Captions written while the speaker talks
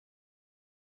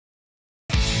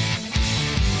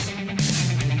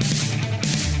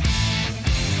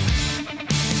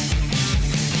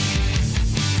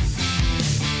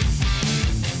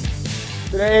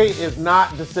Today is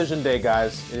not decision day,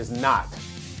 guys. It is not.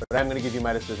 But I'm going to give you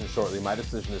my decision shortly. My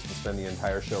decision is to spend the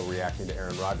entire show reacting to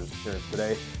Aaron Rodgers' appearance today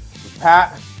with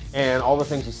Pat and all the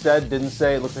things he said, didn't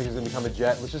say. It looks like he's going to become a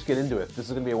Jet. Let's just get into it. This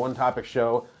is going to be a one-topic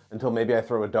show until maybe I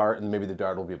throw a dart, and maybe the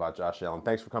dart will be about Josh Allen.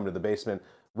 Thanks for coming to the basement.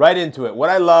 Right into it. What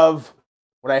I love,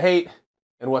 what I hate,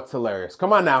 and what's hilarious.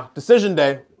 Come on now. Decision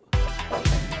day.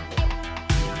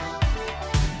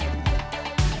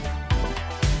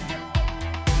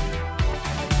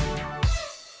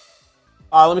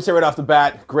 Let me say right off the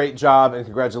bat, great job and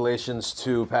congratulations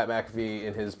to Pat McAfee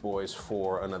and his boys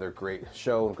for another great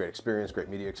show and great experience, great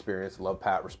media experience. Love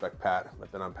Pat, respect Pat.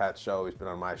 I've been on Pat's show, he's been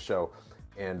on my show,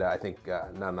 and I think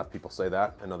not enough people say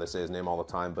that. I know they say his name all the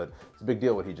time, but it's a big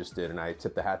deal what he just did, and I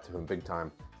tip the hat to him big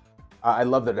time. I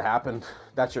love that it happened.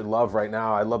 That's your love right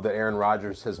now. I love that Aaron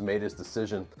Rodgers has made his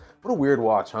decision. What a weird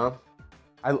watch, huh?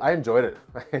 I enjoyed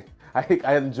it.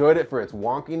 I enjoyed it for its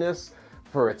wonkiness,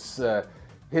 for its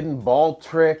hidden ball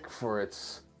trick, for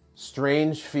its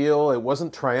strange feel. It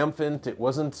wasn't triumphant. It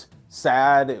wasn't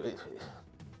sad. It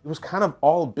was kind of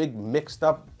all a big mixed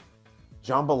up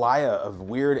jambalaya of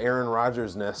weird Aaron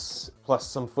Rodgers-ness plus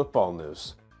some football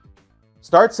news.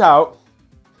 Starts out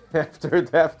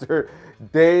after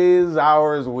days,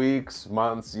 hours, weeks,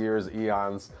 months, years,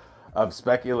 eons of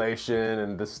speculation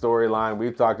and the storyline.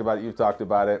 We've talked about it. You've talked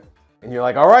about it. And you're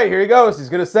like, all right, here he goes. He's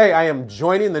going to say, I am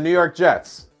joining the New York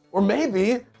Jets. Or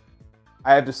maybe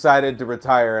I have decided to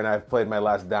retire and I've played my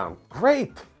last down.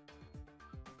 Great.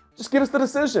 Just give us the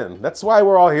decision. That's why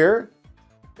we're all here.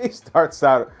 He starts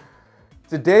out,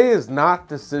 today is not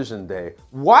decision day.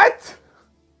 What?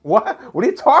 What? What are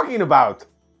you talking about?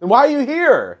 And why are you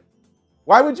here?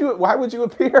 Why would you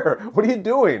appear? What are you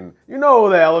doing? You know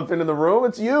the elephant in the room.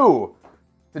 It's you.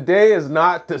 Today is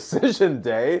not decision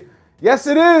day. Yes,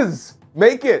 it is.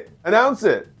 Make it. Announce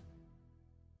it.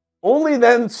 Only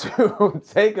then to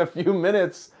take a few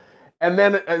minutes and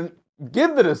then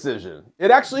give the decision.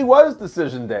 It actually was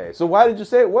decision day. So why did you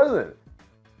say it wasn't?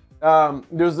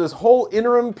 There's this whole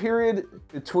interim period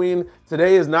between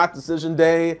today is not decision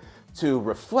day to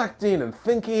reflecting and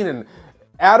thinking, and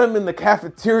Adam in the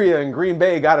cafeteria in Green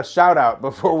Bay got a shout out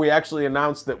before we actually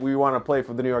announced that we want to play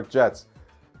for the New York Jets.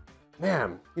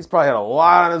 Man, he's probably had a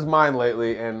lot on his mind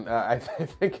lately, and I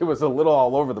think it was a little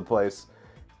all over the place.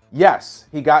 Yes,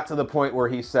 he got to the point where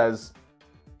he says,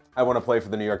 I want to play for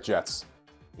the New York Jets.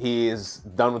 He's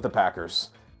done with the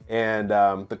Packers. And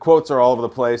the quotes are all over the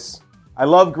place. I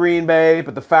love Green Bay,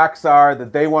 but the facts are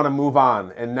that they want to move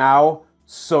on. And now,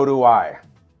 so do I.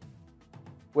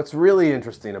 What's really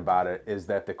interesting about it is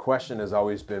that the question has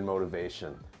always been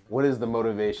motivation. What is the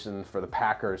motivation for the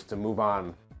Packers to move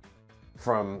on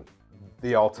from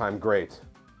the all-time great?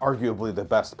 Arguably the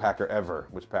best Packer ever,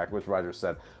 which Rodgers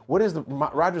said. What is the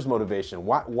Rodgers' motivation?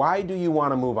 Why do you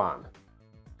want to move on?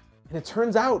 And it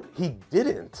turns out he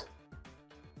didn't.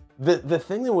 The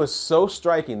thing that was so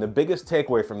striking, the biggest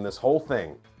takeaway from this whole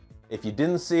thing, if you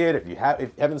didn't see it, if you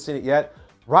haven't seen it yet,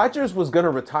 Rodgers was going to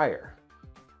retire.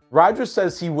 Rodgers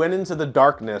says he went into the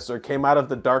darkness or came out of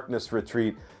the darkness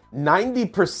retreat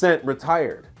 90%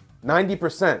 retired.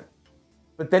 90%.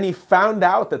 But then he found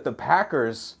out that the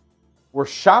Packers were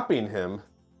shopping him,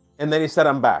 and then he said,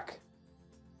 I'm back.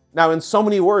 Now, in so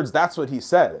many words, that's what he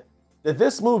said. That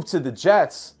this move to the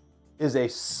Jets is a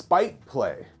spite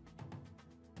play,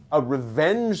 a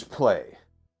revenge play,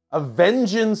 a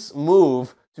vengeance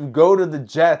move to go to the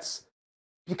Jets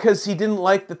because he didn't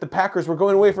like that the Packers were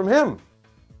going away from him.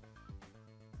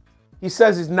 He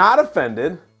says he's not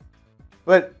offended,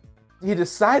 but he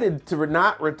decided to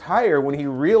not retire when he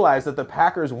realized that the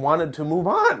Packers wanted to move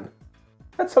on.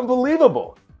 That's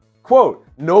unbelievable. Quote,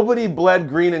 nobody bled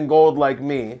green and gold like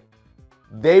me.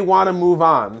 They want to move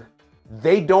on.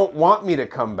 They don't want me to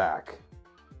come back.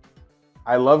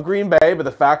 I love Green Bay, but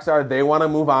the facts are they want to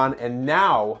move on, and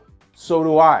now, so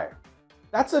do I.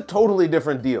 That's a totally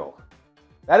different deal.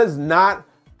 That is not,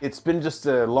 it's been just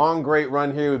a long, great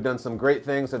run here. We've done some great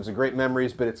things, have some great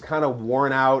memories, but it's kind of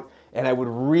worn out, and I would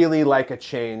really like a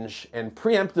change. And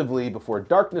preemptively, before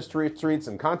darkness retreats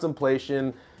and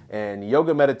contemplation and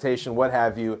yoga meditation, what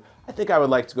have you, I think I would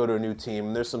like to go to a new team.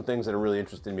 And there's some things that are really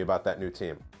interesting me about that new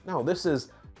team. No, he says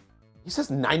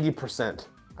 90%.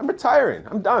 I'm retiring,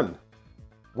 I'm done.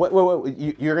 What,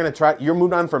 you're gonna try, you're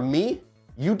moved on from me?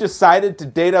 You decided to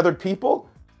date other people?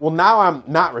 Well, now I'm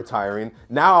not retiring.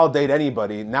 Now I'll date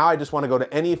anybody. Now I just wanna go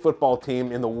to any football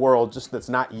team in the world, just that's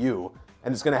not you.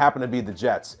 And it's gonna happen to be the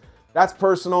Jets. That's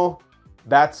personal.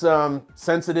 That's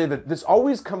sensitive. It's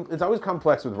always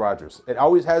complex with Rodgers. It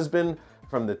always has been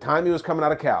from the time he was coming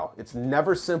out of Cal. It's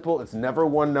never simple. It's never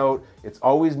one note. It's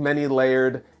always many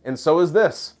layered. And so is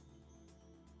this.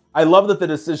 I love that the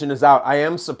decision is out. I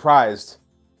am surprised.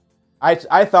 I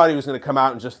thought he was going to come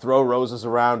out and just throw roses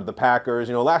around the Packers.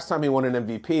 You know, last time he won an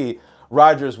MVP,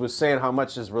 Rodgers was saying how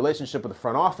much his relationship with the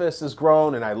front office has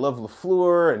grown, and I love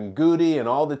LaFleur and Goody and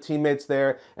all the teammates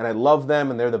there, and I love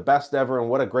them, and they're the best ever, and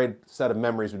what a great set of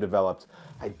memories we developed.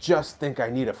 I just think I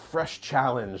need a fresh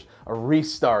challenge, a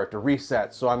restart, a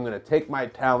reset, so I'm going to take my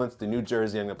talents to New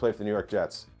Jersey. I'm going to play for the New York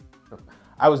Jets.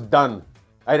 I was done.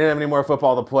 I didn't have any more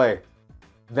football to play.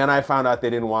 Then I found out they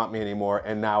didn't want me anymore,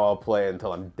 and now I'll play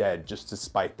until I'm dead just to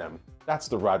spite them. That's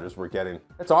the Rodgers we're getting.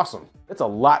 It's awesome. It's a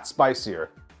lot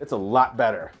spicier. It's a lot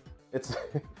better. It's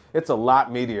a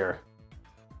lot meatier.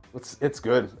 It's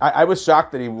good. I was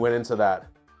shocked that he went into that.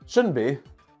 Shouldn't be.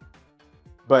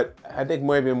 But I think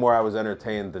maybe more I was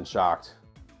entertained than shocked.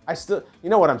 You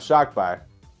know what I'm shocked by?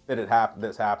 That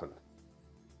this happened.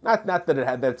 Not that it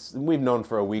had, we've known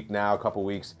for a week now, a couple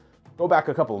weeks. Go back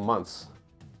a couple of months.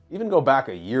 Even go back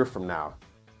a year from now.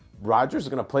 Rodgers is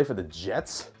going to play for the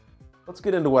Jets? Let's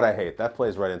get into what I hate. That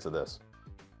plays right into this.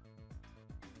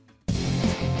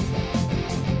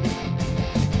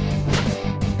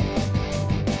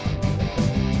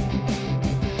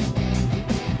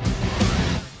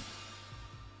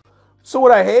 So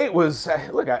what I hate was,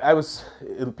 look,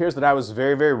 it appears that I was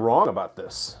very, very wrong about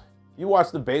this. You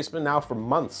watched The Basement now for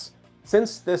months.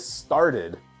 Since this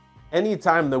started,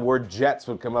 anytime the word Jets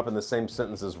would come up in the same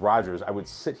sentence as Rodgers, I would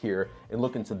sit here and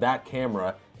look into that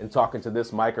camera and talk into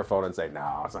this microphone and say,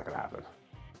 no, it's not going to happen.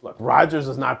 Look, Rodgers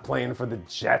is not playing for the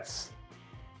Jets.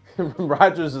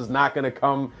 Rodgers is not going to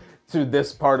come to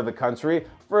this part of the country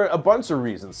for a bunch of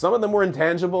reasons. Some of them were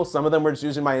intangible. Some of them were just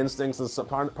using my instincts. And some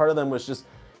part of them was just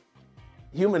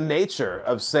human nature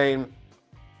of saying,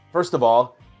 first of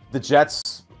all, the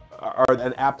Jets are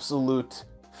an absolute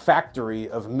factory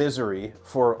of misery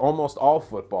for almost all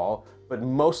football, but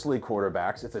mostly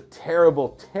quarterbacks. It's a terrible,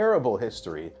 terrible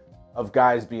history of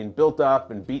guys being built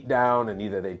up and beat down, and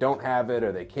either they don't have it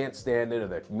or they can't stand it or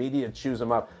the media chews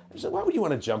them up. I just, why would you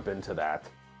want to jump into that?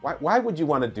 Why would you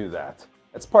want to do that?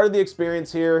 That's part of the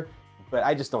experience here, but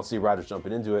I just don't see Rodgers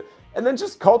jumping into it. And then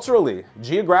just culturally,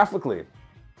 geographically,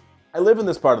 I live in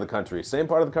this part of the country. Same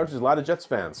part of the country as a lot of Jets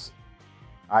fans.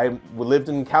 I lived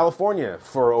in California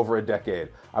for over a decade.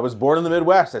 I was born in the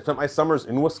Midwest. I spent my summers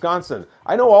in Wisconsin.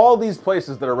 I know all these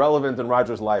places that are relevant in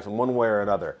Rodgers' life in one way or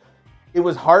another. It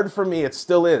was hard for me, it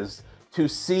still is, to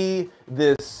see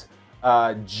this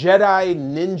Jedi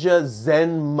ninja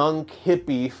Zen monk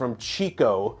hippie from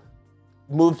Chico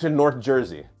move to North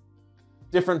Jersey.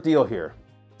 Different deal here.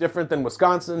 Different than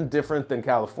Wisconsin, different than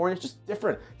California. It's just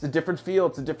different. It's a different feel.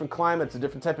 It's a different climate. It's a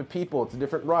different type of people. It's a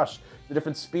different rush. It's a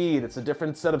different speed. It's a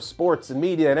different set of sports and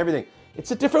media and everything. It's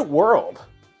a different world.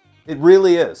 It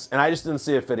really is. And I just didn't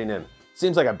see it fitting in.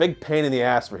 Seems like a big pain in the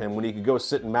ass for him when he could go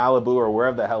sit in Malibu or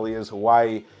wherever the hell he is,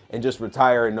 Hawaii, and just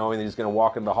retire and knowing that he's going to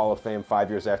walk into the Hall of Fame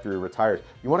 5 years after he retires.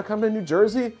 You want to come to New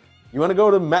Jersey? You want to go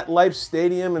to MetLife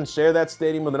Stadium and share that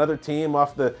stadium with another team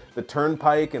off the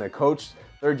turnpike and a coach,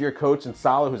 third-year coach in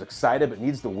Salah who's excited but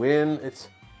needs to win? It's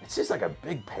just like a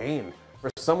big pain for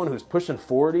someone who's pushing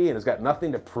 40 and has got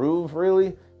nothing to prove,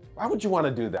 really. Why would you want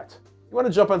to do that? You want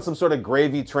to jump on some sort of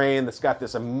gravy train that's got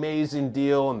this amazing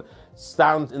deal and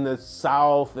down in the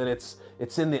South and it's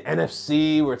in the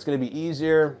NFC where it's going to be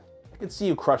easier. I could see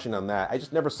you crushing on that. I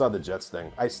just never saw the Jets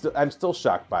thing. I'm still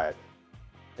shocked by it.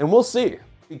 And we'll see.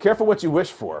 Be careful what you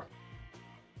wish for.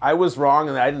 I was wrong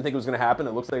and I didn't think it was going to happen.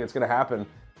 It looks like it's going to happen.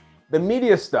 The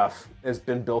media stuff has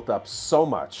been built up so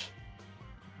much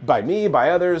by me,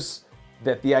 by others,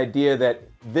 that the idea that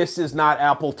this is not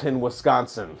Appleton,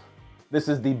 Wisconsin. This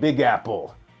is the Big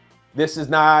Apple. This is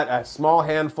not a small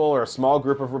handful or a small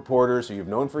group of reporters who you've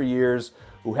known for years,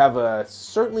 who have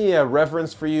certainly a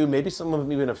reverence for you, maybe some of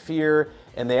them even a fear,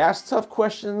 and they ask tough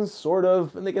questions, sort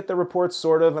of, and they get their reports,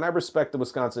 sort of, and I respect the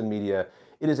Wisconsin media.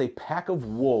 It is a pack of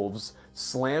wolves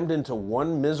slammed into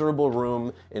one miserable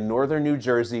room in northern New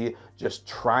Jersey, just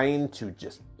trying to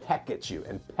just peck at you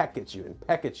and peck at you and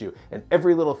peck at you, and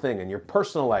every little thing in your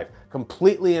personal life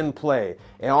completely in play,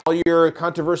 and all your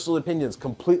controversial opinions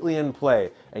completely in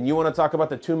play. And you want to talk about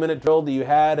the 2-minute drill that you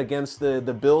had against the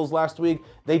Bills last week?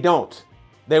 They don't.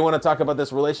 They want to talk about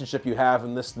this relationship you have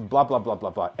and this blah, blah, blah,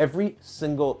 blah, blah, every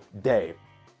single day.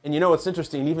 And you know what's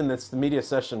interesting, even the media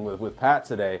session with Pat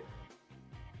today,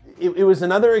 it was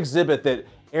another exhibit that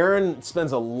Aaron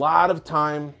spends a lot of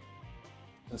time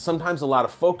and sometimes a lot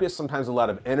of focus, sometimes a lot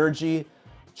of energy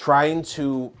trying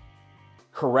to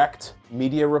correct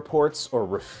media reports or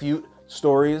refute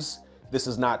stories. This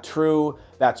is not true.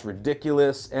 That's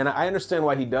ridiculous. And I understand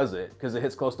why he does it because it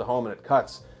hits close to home and it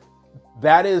cuts.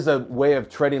 That is a way of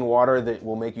treading water that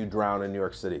will make you drown in New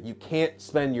York City. You can't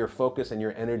spend your focus and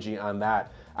your energy on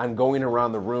that, on going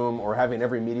around the room or having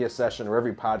every media session or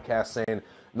every podcast saying,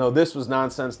 no, this was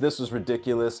nonsense, this was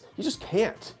ridiculous. You just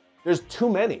can't. There's too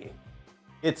many.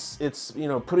 It's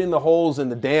putting the holes in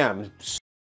the dam.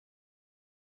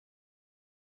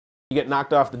 You get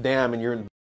knocked off the dam and you're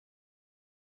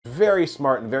very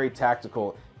smart and very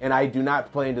tactical. And I do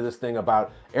not play into this thing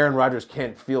about Aaron Rodgers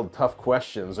can't field tough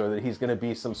questions or that he's going to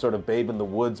be some sort of babe in the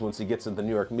woods once he gets into the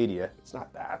New York media. It's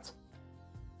not that.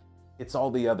 It's all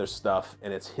the other stuff,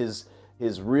 and it's his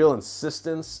real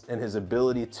insistence and his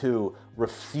ability to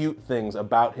refute things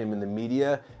about him in the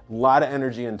media. A lot of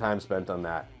energy and time spent on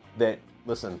that.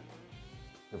 Listen,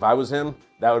 if I was him,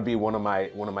 that would be one of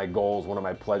my goals, one of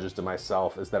my pledges to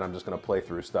myself, is that I'm just going to play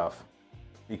through stuff.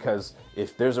 Because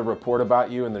if there's a report about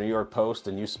you in the New York Post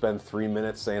and you spend 3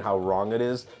 minutes saying how wrong it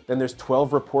is, then there's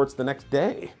 12 reports the next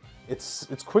day. It's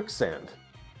quicksand.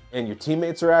 And your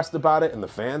teammates are asked about it, and the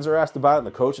fans are asked about it, and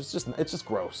the coach, it's just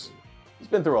gross. He's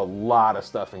been through a lot of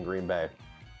stuff in Green Bay.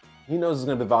 He knows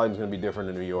the volume's going to be different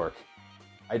in New York.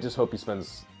 I just hope he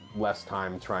spends less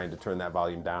time trying to turn that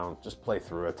volume down. Just play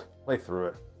through it. Play through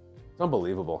it. It's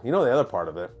unbelievable. You know the other part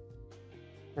of it.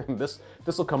 This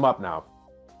will come up now.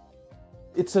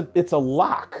 It's a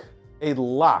lock,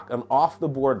 an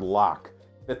off-the-board lock,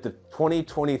 that the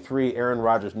 2023 Aaron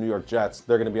Rodgers New York Jets,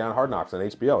 they're going to be on Hard Knocks on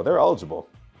HBO. They're eligible.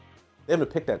 They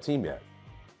haven't picked that team yet.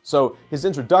 So his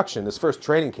introduction, his first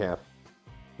training camp,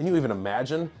 can you even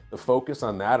imagine the focus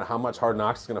on that and how much Hard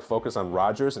Knocks is going to focus on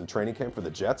Rodgers and training camp for the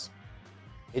Jets?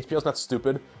 HBO's not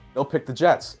stupid. They'll pick the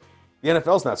Jets. The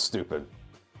NFL's not stupid.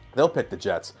 They'll pick the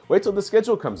Jets. Wait till the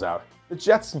schedule comes out. The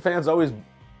Jets and fans always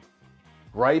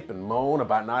gripe and moan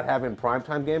about not having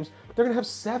primetime games. They're going to have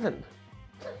 7.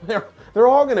 They're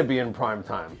all going to be in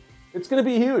primetime. It's going to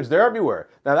be huge. They're everywhere.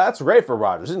 Now, that's great for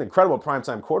Rodgers. He's an incredible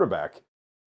primetime quarterback.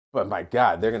 But my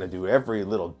God, they're going to do every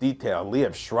little detail.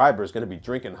 Liev Schreiber is going to be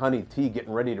drinking honey tea,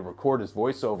 getting ready to record his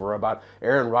voiceover about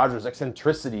Aaron Rodgers'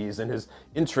 eccentricities and his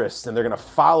interests, and they're going to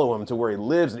follow him to where he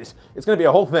lives. And it's going to be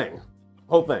a whole thing.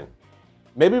 Whole thing.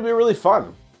 Maybe it'll be really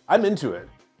fun. I'm into it.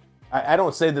 I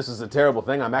don't say this is a terrible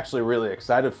thing. I'm actually really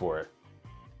excited for it.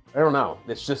 I don't know.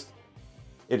 It's just,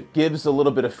 it gives a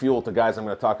little bit of fuel to guys I'm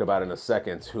going to talk about in a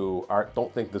second who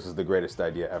don't think this is the greatest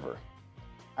idea ever.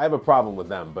 I have a problem with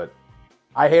them, but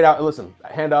listen,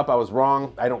 hand up, I was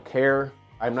wrong. I don't care.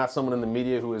 I'm not someone in the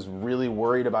media who is really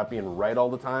worried about being right all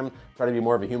the time. Try to be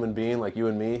more of a human being like you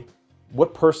and me.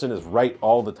 What person is right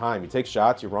all the time? You take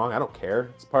shots, you're wrong. I don't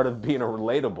care. It's part of being a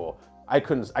relatable. I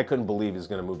couldn't believe he's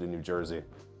going to move to New Jersey.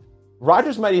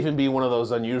 Rodgers might even be one of those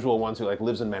unusual ones who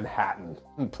lives in Manhattan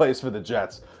and plays for the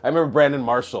Jets. I remember Brandon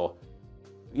Marshall,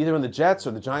 either in the Jets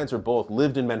or the Giants or both,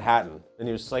 lived in Manhattan. And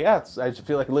he was just like, yeah, I just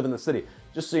feel like I live in the city.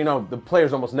 Just so you know, the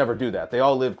players almost never do that. They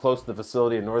all live close to the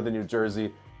facility in northern New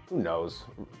Jersey. Who knows?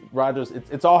 Rodgers,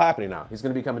 it's all happening now. He's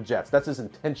going to become a Jets. That's his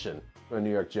intention for a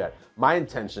New York Jet. My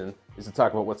intention is to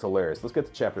talk about what's hilarious. Let's get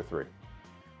to chapter 3.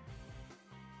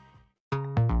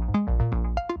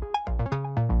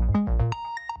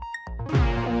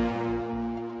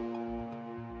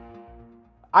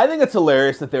 I think it's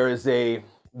hilarious that there is a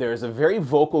very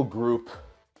vocal group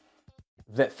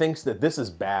that thinks that this is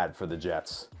bad for the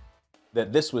Jets,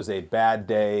 that this was a bad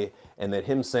day, and that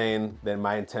him saying that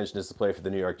my intention is to play for the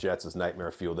New York Jets is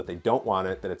nightmare fuel, that they don't want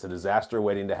it, that it's a disaster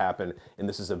waiting to happen, and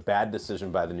this is a bad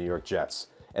decision by the New York Jets.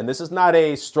 And this is not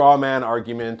a straw man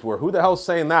argument where who the hell's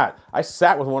saying that? I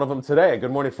sat with one of them today at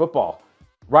Good Morning Football.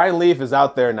 Ryan Leaf is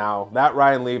out there now. That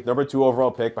Ryan Leaf, number 2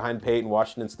 overall pick behind Peyton,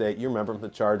 Washington State. You remember him from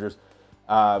the Chargers.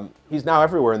 He's now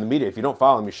everywhere in the media. If you don't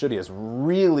follow him, you should. He has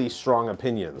really strong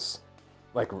opinions,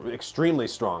 like extremely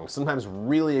strong, sometimes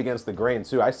really against the grain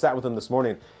too. I sat with him this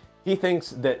morning. He thinks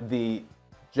that the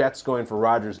Jets going for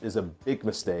Rodgers is a big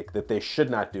mistake, that they should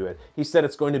not do it. He said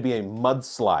it's going to be a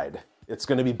mudslide. It's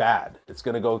going to be bad. It's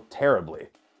going to go terribly.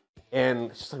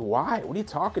 And it's just like, why? What are you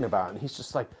talking about? And he's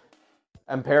just like,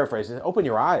 I'm paraphrasing, open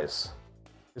your eyes.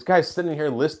 This guy's sitting here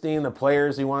listing the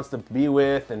players he wants to be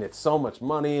with, and it's so much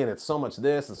money, and it's so much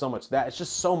this, and so much that. It's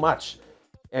just so much.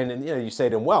 And you say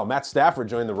to him, well, Matt Stafford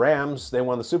joined the Rams, they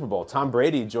won the Super Bowl. Tom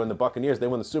Brady joined the Buccaneers, they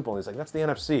won the Super Bowl. And he's like, that's the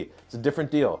NFC. It's a different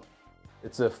deal.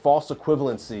 It's a false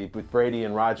equivalency with Brady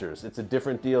and Rodgers. It's a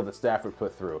different deal that Stafford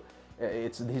put through.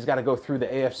 He's got to go through the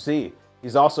AFC.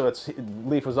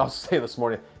 Leaf was also saying this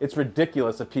morning, it's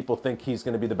ridiculous that people think he's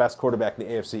going to be the best quarterback in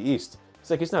the AFC East. It's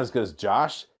like, he's not as good as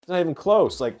Josh. It's not even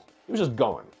close. Like, he was just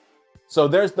going. So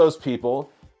there's those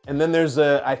people. And then there's,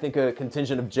 I think, a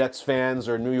contingent of Jets fans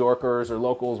or New Yorkers or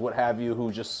locals, what have you,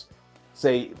 who just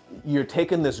say you're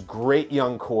taking this great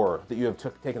young core that you have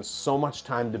taken so much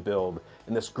time to build,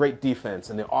 and this great defense,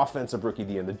 and the offensive rookie of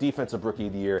the year, and the defensive rookie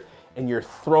of the year, and you're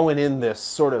throwing in this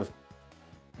sort of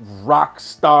rock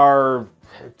star,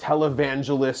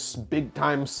 televangelist, big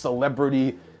time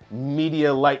celebrity,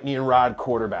 media lightning rod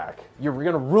quarterback. You're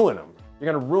going to ruin him.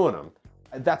 You're going to ruin him.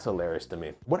 That's hilarious to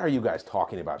me. What are you guys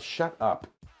talking about? Shut up.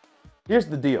 Here's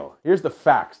the deal. Here's the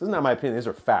facts. This is not my opinion. These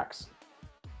are facts.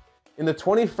 In the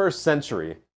 21st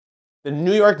century, the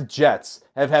New York Jets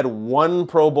have had one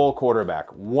Pro Bowl quarterback.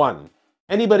 One.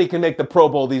 Anybody can make the Pro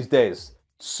Bowl these days.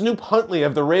 Snoop Huntley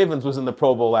of the Ravens was in the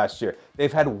Pro Bowl last year.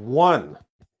 They've had one.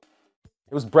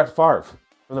 It was Brett Favre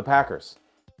from the Packers.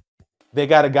 They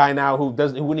got a guy now who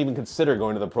wouldn't even consider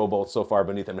going to the Pro Bowl so far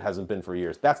beneath him. It hasn't been for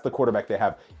years. That's the quarterback they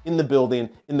have in the building,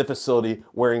 in the facility,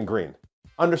 wearing green.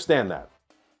 Understand that.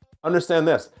 Understand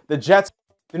this.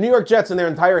 The New York Jets in their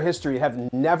entire history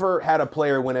have never had a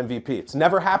player win MVP. It's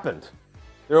never happened.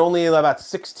 There are only about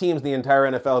 6 teams in the entire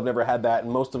NFL have never had that,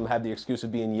 and most of them had the excuse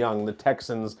of being young. The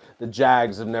Texans, the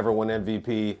Jags have never won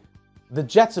MVP. The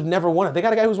Jets have never won it. They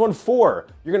got a guy who's won 4.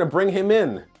 You're going to bring him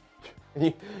in.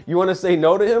 You want to say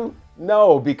no to him?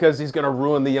 No, because he's going to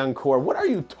ruin the young core. What are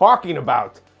you talking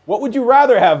about? What would you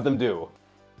rather have them do?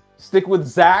 Stick with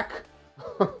Zach?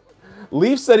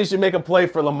 Leaf said he should make a play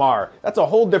for Lamar. That's a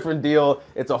whole different deal.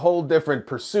 It's a whole different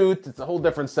pursuit. It's a whole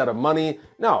different set of money.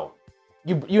 No.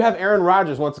 You have Aaron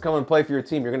Rodgers wants to come and play for your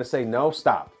team. You're going to say no?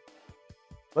 Stop.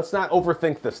 Let's not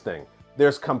overthink this thing.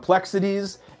 There's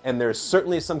complexities, and there's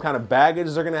certainly some kind of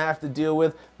baggage they're going to have to deal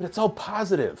with, but it's all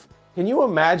positive. Can you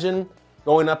imagine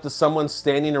going up to someone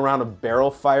standing around a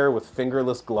barrel fire with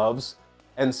fingerless gloves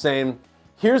and saying,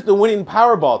 here's the winning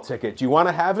Powerball ticket. Do you want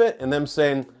to have it? And them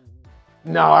saying,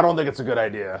 no, I don't think it's a good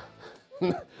idea.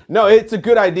 No, it's a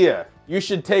good idea. You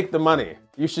should take the money.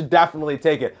 You should definitely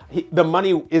take it. The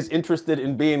money is interested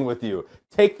in being with you.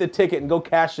 Take the ticket and go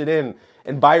cash it in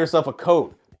and buy yourself a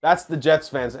coat. That's the Jets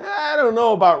fans. I don't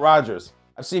know about Rodgers.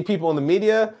 I've seen people in the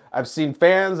media, I've seen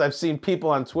fans, I've seen people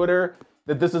on Twitter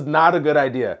that this is not a good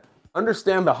idea.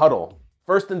 Understand the huddle.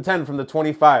 1st and 10 from the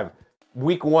 25.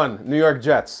 Week 1, New York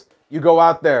Jets. You go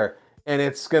out there and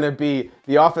it's going to be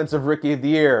the offensive rookie of the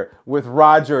year with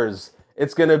Rodgers.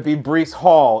 It's going to be Breece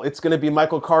Hall. It's going to be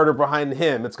Michael Carter behind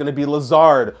him. It's going to be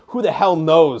Lazard. Who the hell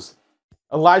knows?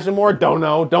 Elijah Moore? Don't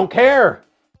know. Don't care.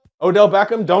 Odell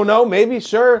Beckham? Don't know. Maybe.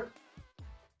 Sure.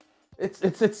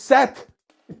 It's set.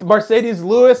 Mercedes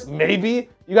Lewis? Maybe.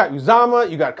 You got Uzama.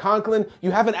 You got Conklin.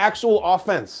 You have an actual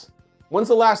offense. When's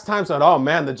the last time someone, oh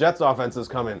man, the Jets offense is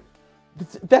coming?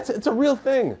 It's a real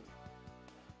thing.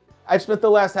 I've spent the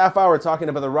last half hour talking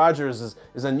about the Rodgers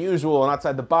is unusual and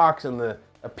outside the box, and the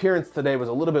appearance today was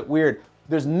a little bit weird.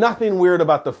 There's nothing weird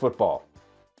about the football.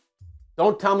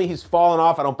 Don't tell me he's fallen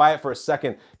off. I don't buy it for a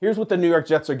second. Here's what the New York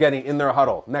Jets are getting in their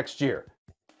huddle next year.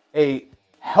 A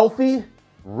healthy,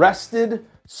 rested,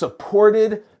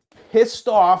 supported, pissed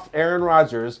off Aaron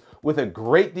Rodgers with a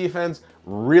great defense,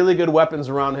 really good weapons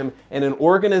around him, and an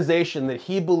organization that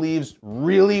he believes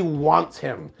really wants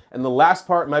him. And the last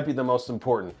part might be the most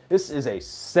important. This is a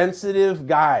sensitive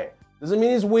guy. Doesn't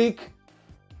mean he's weak.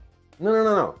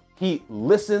 No. He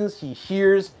listens, he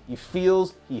hears, he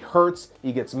feels, he hurts,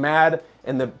 he gets mad.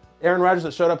 And the Aaron Rodgers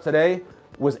that showed up today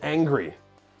was angry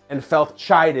and felt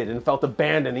chided and felt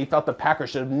abandoned. He felt the Packers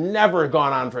should have never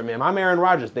gone on from him. I'm Aaron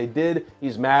Rodgers. They did.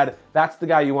 He's mad. That's the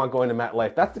guy you want going to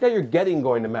MetLife. That's the guy you're getting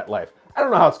going to MetLife. I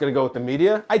don't know how it's going to go with the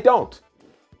media. I don't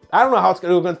know how it's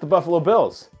going to go against the Buffalo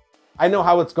Bills. I know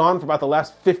how it's gone for about the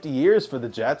last 50 years for the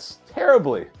Jets.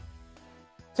 Terribly.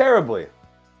 Terribly.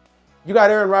 You got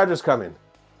Aaron Rodgers coming.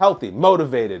 Healthy,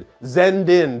 motivated, zenned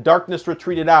in, darkness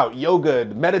retreated out, yoga,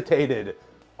 meditated,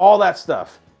 all that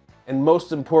stuff. And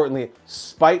most importantly,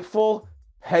 spiteful,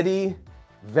 petty,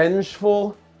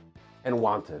 vengeful, and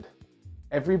wanted.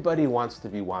 Everybody wants to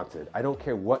be wanted. I don't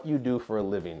care what you do for a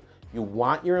living. You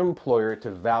want your employer to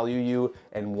value you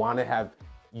and want to have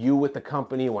you with the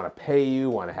company, want to pay you,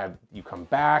 want to have you come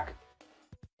back.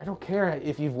 I don't care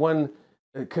if you've won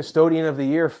Custodian of the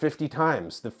Year 50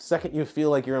 times. The second you feel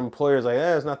like your employer's like,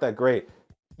 it's not that great,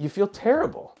 you feel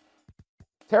terrible.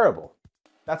 Terrible.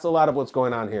 That's a lot of what's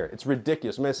going on here. It's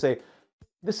ridiculous. I'm going to say,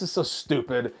 this is so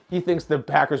stupid. He thinks the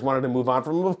Packers wanted to move on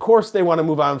from him. Of course they want to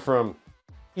move on from him.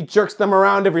 He jerks them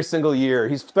around every single year.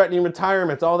 He's threatening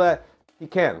retirement, all that. He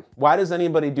can. Why does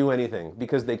anybody do anything?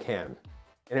 Because they can.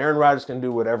 And Aaron Rodgers can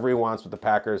do whatever he wants with the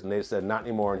Packers, and they said, not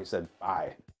anymore, and he said,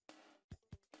 bye.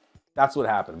 That's what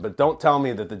happened. But don't tell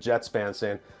me that the Jets fans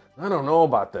saying, I don't know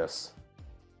about this.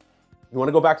 You want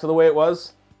to go back to the way it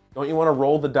was? Don't you want to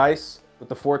roll the dice with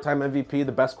the 4-time MVP,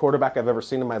 the best quarterback I've ever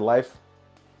seen in my life?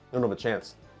 I don't have a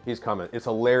chance. He's coming. It's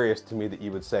hilarious to me that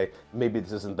you would say, maybe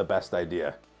this isn't the best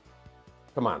idea.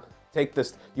 Come on, take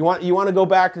this. You want to go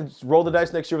back and roll the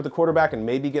dice next year with the quarterback and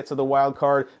maybe get to the wild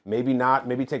card, maybe not,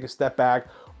 maybe take a step back,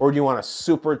 or do you want a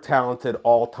super talented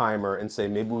all-timer and say,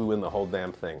 maybe we win the whole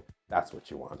damn thing? That's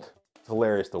what you want. It's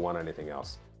hilarious to want anything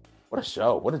else. What a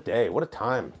show, what a day, what a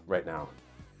time right now.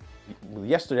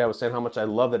 Yesterday I was saying how much I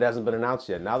love that it hasn't been announced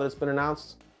yet. Now that it's been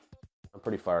announced, I'm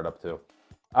pretty fired up too.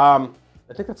 I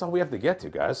think that's all we have to get to,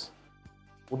 guys.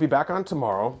 We'll be back on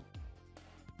tomorrow.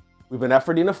 We've been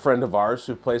efforting a friend of ours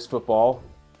who plays football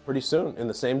pretty soon in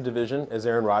the same division as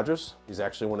Aaron Rodgers. He's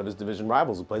actually one of his division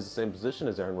rivals who plays the same position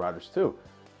as Aaron Rodgers too.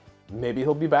 Maybe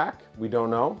he'll be back. We don't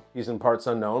know. He's in parts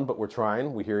unknown, but we're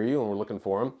trying. We hear you and we're looking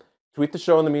for him. Tweet the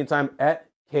show in the meantime at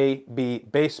KB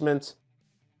Basement.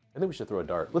 I think we should throw a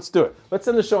dart. Let's do it. Let's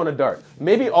end the show on a dart.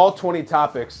 Maybe all 20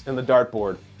 topics in the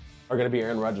dartboard are going to be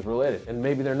Aaron Rodgers related, and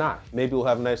maybe they're not. Maybe we'll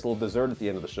have a nice little dessert at the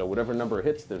end of the show. Whatever number it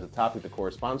hits, there's a topic that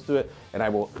corresponds to it, and I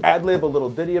will ad-lib a little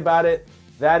ditty about it.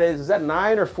 That is that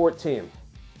 9 or 14?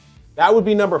 That would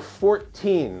be number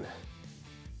 14.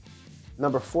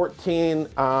 Number 14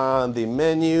 on the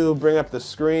menu. Bring up the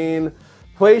screen.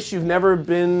 Place you've never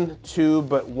been to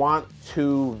but want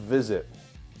to visit.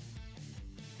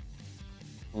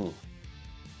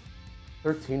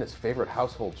 13 is favorite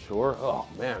household chore? Oh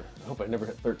man, I hope I never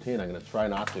hit 13. I'm gonna try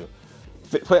not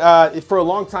to. For a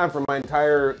long time, for my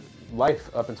entire life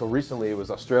up until recently, it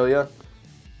was Australia.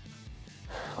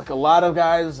 Like a lot of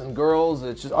guys and girls,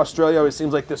 it's just Australia always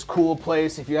seems like this cool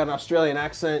place. If you had an Australian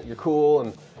accent, you're cool.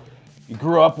 And you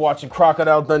grew up watching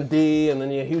Crocodile Dundee and then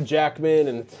you Hugh Jackman,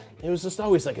 and it was just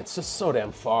always like, it's just so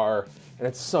damn far and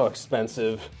it's so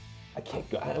expensive. I can't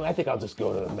go. I think I'll just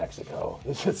go to Mexico.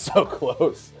 It's just so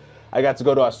close. I got to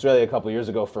go to Australia a couple years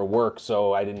ago for work,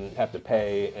 so I didn't have to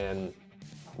pay, and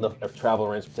the travel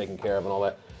arrangements were taken care of and all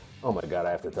that. Oh my God,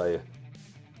 I have to tell you,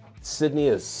 Sydney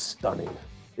is stunning.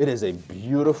 It is a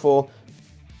beautiful,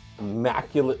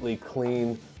 immaculately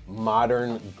clean,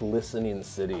 modern, glistening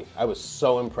city. I was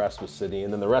so impressed with Sydney,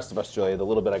 and then the rest of Australia, the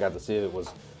little bit I got to see of it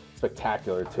was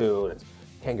spectacular too. And it's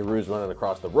kangaroos running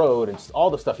across the road, and just all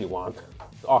the stuff you want.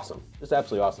 It's awesome, just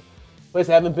absolutely awesome. Place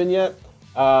I haven't been yet.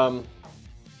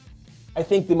 I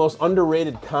think the most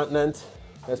underrated continent,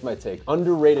 that's my take,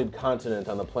 underrated continent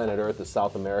on the planet Earth is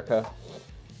South America.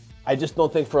 I just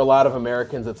don't think for a lot of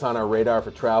Americans it's on our radar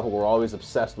for travel. We're always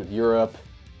obsessed with Europe,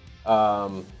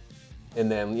 and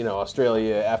then, you know,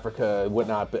 Australia, Africa,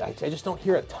 whatnot, but I just don't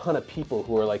hear a ton of people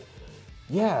who are like,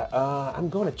 yeah, I'm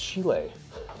going to Chile.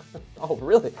 Oh,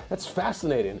 really? That's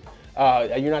fascinating.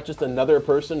 You're not just another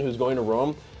person who's going to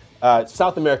Rome.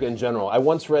 South America in general. I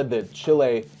once read that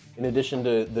Chile, in addition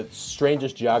to the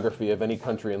strangest geography of any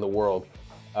country in the world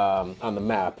on the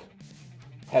map,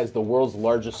 has the world's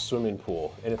largest swimming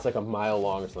pool, and it's like a mile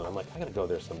long or something. I'm like, I gotta go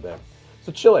there someday.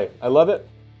 So Chile, I love it.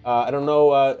 I don't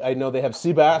know, I know they have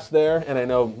sea bass there, and I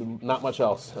know not much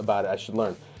else about it. I should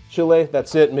learn. Chile,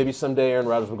 that's it. Maybe someday Aaron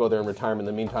Rodgers will go there in retirement.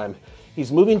 In the meantime,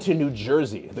 he's moving to New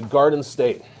Jersey, the Garden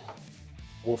State.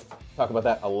 We'll talk about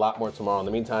that a lot more tomorrow. In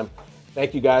the meantime,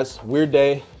 thank you guys. Weird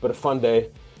day, but a fun day.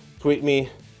 Tweet me,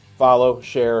 follow,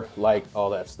 share, like, all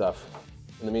that stuff.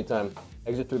 In the meantime,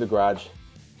 exit through the garage,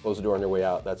 close the door on your way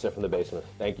out. That's it from the basement.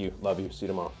 Thank you. Love you. See you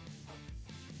tomorrow.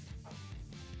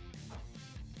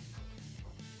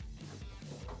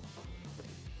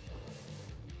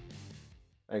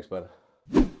 Thanks, bud.